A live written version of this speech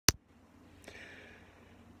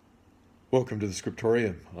Welcome to the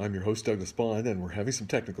Scriptorium. I'm your host, Douglas Bond, and we're having some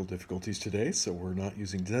technical difficulties today, so we're not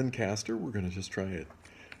using Zencaster. We're going to just try it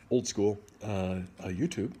old school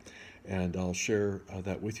YouTube, and I'll share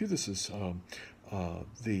that with you. This is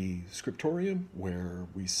the Scriptorium, where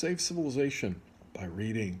we save civilization by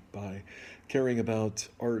reading, by caring about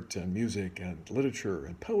art and music and literature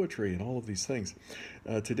and poetry and all of these things.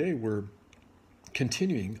 Today we're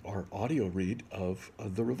continuing our audio read of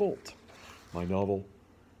The Revolt, my novel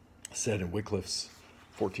set in Wycliffe's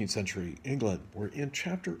 14th century England. We're in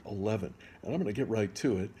chapter 11, and I'm going to get right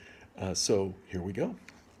to it. So here we go.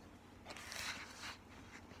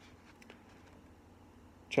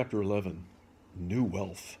 Chapter 11, New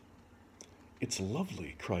Wealth. "It's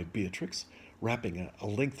lovely," cried Beatrix, wrapping a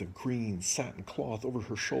length of green satin cloth over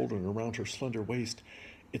her shoulder and around her slender waist.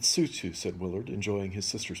 "It suits you," said Willard, enjoying his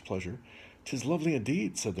sister's pleasure. "'Tis lovely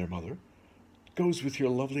indeed," said their mother. "Goes with your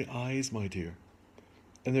lovely eyes, my dear."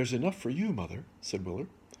 "And there's enough for you, mother," said Willard.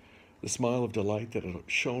 The smile of delight that had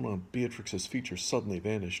shone on Beatrix's features suddenly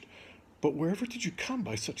vanished. "But wherever did you come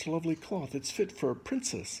by such lovely cloth? It's fit for a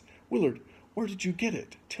princess. Willard, where did you get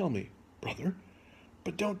it? Tell me, brother.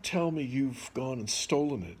 But don't tell me you've gone and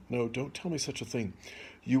stolen it. No, don't tell me such a thing.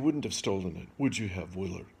 You wouldn't have stolen it, would you have,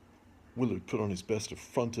 Willard?" Willard put on his best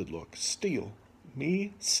affronted look. "Steal?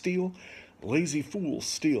 Me? Steal? Lazy fool,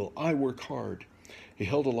 steal. I work hard." He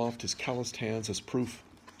held aloft his calloused hands as proof.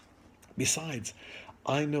 "Besides,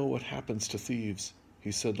 I know what happens to thieves,"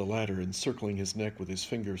 he said, the latter encircling his neck with his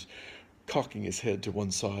fingers, cocking his head to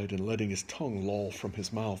one side and letting his tongue loll from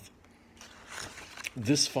his mouth.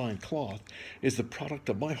 "This fine cloth is the product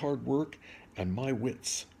of my hard work and my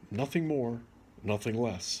wits. Nothing more, nothing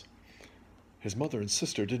less." His mother and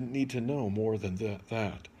sister didn't need to know more than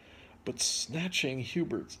that. But snatching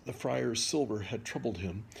Hubert the friar's silver had troubled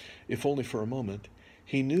him, if only for a moment.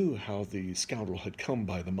 He knew how the scoundrel had come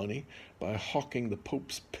by the money, by hawking the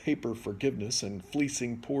Pope's paper forgiveness and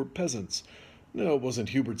fleecing poor peasants. No, it wasn't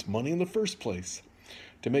Hubert's money in the first place.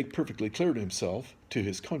 To make perfectly clear to himself, to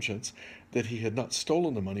his conscience, that he had not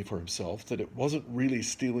stolen the money for himself, that it wasn't really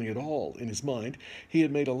stealing at all, in his mind, he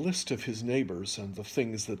had made a list of his neighbors and the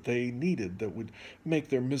things that they needed that would make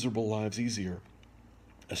their miserable lives easier.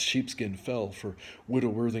 A sheepskin fell for Widow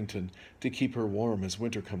Worthington to keep her warm as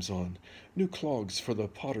winter comes on, new clogs for the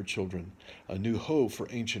Potter children, a new hoe for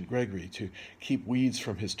ancient Gregory to keep weeds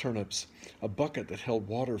from his turnips, a bucket that held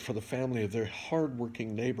water for the family of their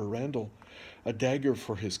hard-working neighbor Randall, a dagger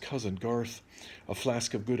for his cousin Garth, a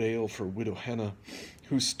flask of good ale for Widow Hannah,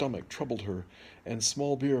 whose stomach troubled her, and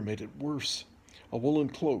small beer made it worse, a woolen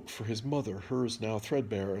cloak for his mother, hers now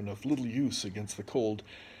threadbare and of little use against the cold.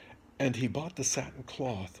 And he bought the satin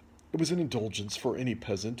cloth. It was an indulgence for any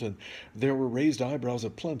peasant, and there were raised eyebrows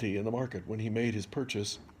aplenty in the market when he made his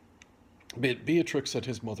purchase. But Beatrix and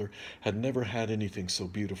his mother had never had anything so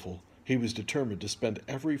beautiful. He was determined to spend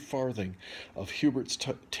every farthing of Hubert's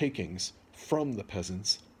takings from the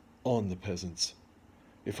peasants on the peasants.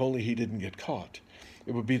 If only he didn't get caught.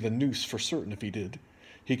 It would be the noose for certain if he did.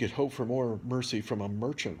 He could hope for more mercy from a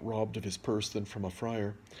merchant robbed of his purse than from a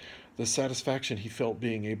friar. The satisfaction he felt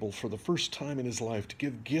being able for the first time in his life to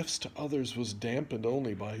give gifts to others was dampened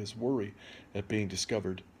only by his worry at being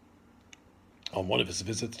discovered. On one of his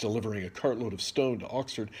visits delivering a cartload of stone to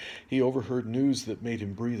Oxford, he overheard news that made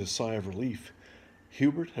him breathe a sigh of relief.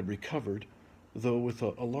 Hubert had recovered, though with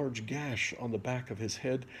a large gash on the back of his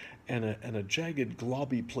head and a jagged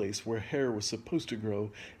globby place where hair was supposed to grow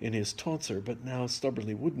in his tonsure, but now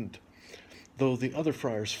stubbornly wouldn't. Though the other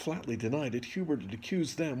friars flatly denied it, Hubert had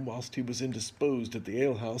accused them, whilst he was indisposed at the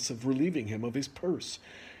alehouse, of relieving him of his purse.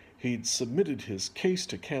 He'd submitted his case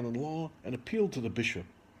to canon law and appealed to the bishop.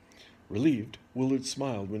 Relieved, Willard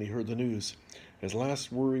smiled when he heard the news. His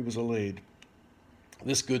last worry was allayed.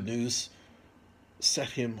 This good news set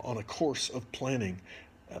him on a course of planning.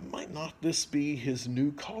 Might not this be his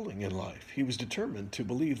new calling in life? He was determined to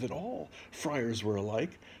believe that all friars were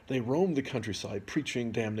alike. They roamed the countryside,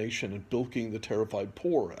 preaching damnation and bilking the terrified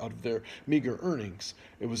poor out of their meager earnings.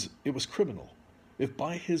 It was criminal. If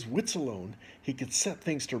by his wits alone he could set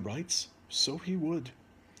things to rights, so he would.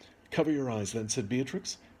 "Cover your eyes, then," said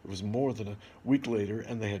Beatrix. It was more than a week later,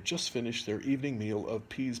 and they had just finished their evening meal of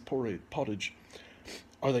peas pottage.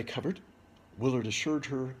 "Are they covered?" Willard assured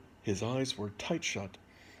her his eyes were tight shut.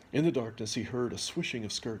 In the darkness he heard a swishing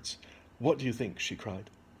of skirts. "What do you think?" she cried.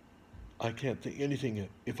 "I can't think anything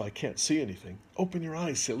if I can't see anything." "Open your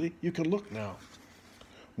eyes, silly. You can look now."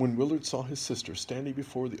 When Willard saw his sister standing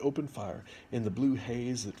before the open fire in the blue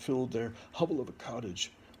haze that filled their hovel of a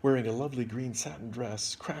cottage, wearing a lovely green satin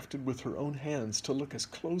dress crafted with her own hands to look as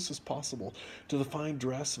close as possible to the fine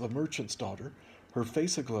dress of a merchant's daughter, her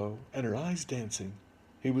face aglow and her eyes dancing,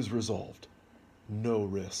 he was resolved. No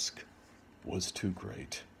risk was too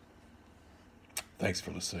great. Thanks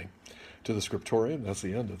for listening to the Scriptorium. That's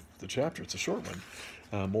the end of the chapter. It's a short one.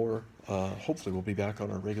 Hopefully we'll be back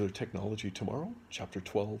on our regular technology tomorrow. Chapter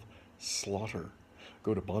 12, Slaughter.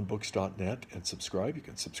 Go to bondbooks.net and subscribe. You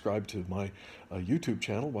can subscribe to my YouTube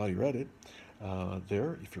channel while you're at it.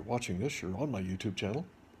 There, if you're watching this, you're on my YouTube channel.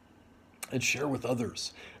 And share with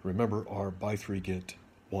others. Remember our buy 3 get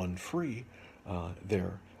 1 free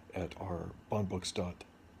there at our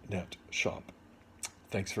bondbooks.net shop.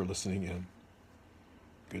 Thanks for listening in.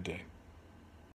 Good day.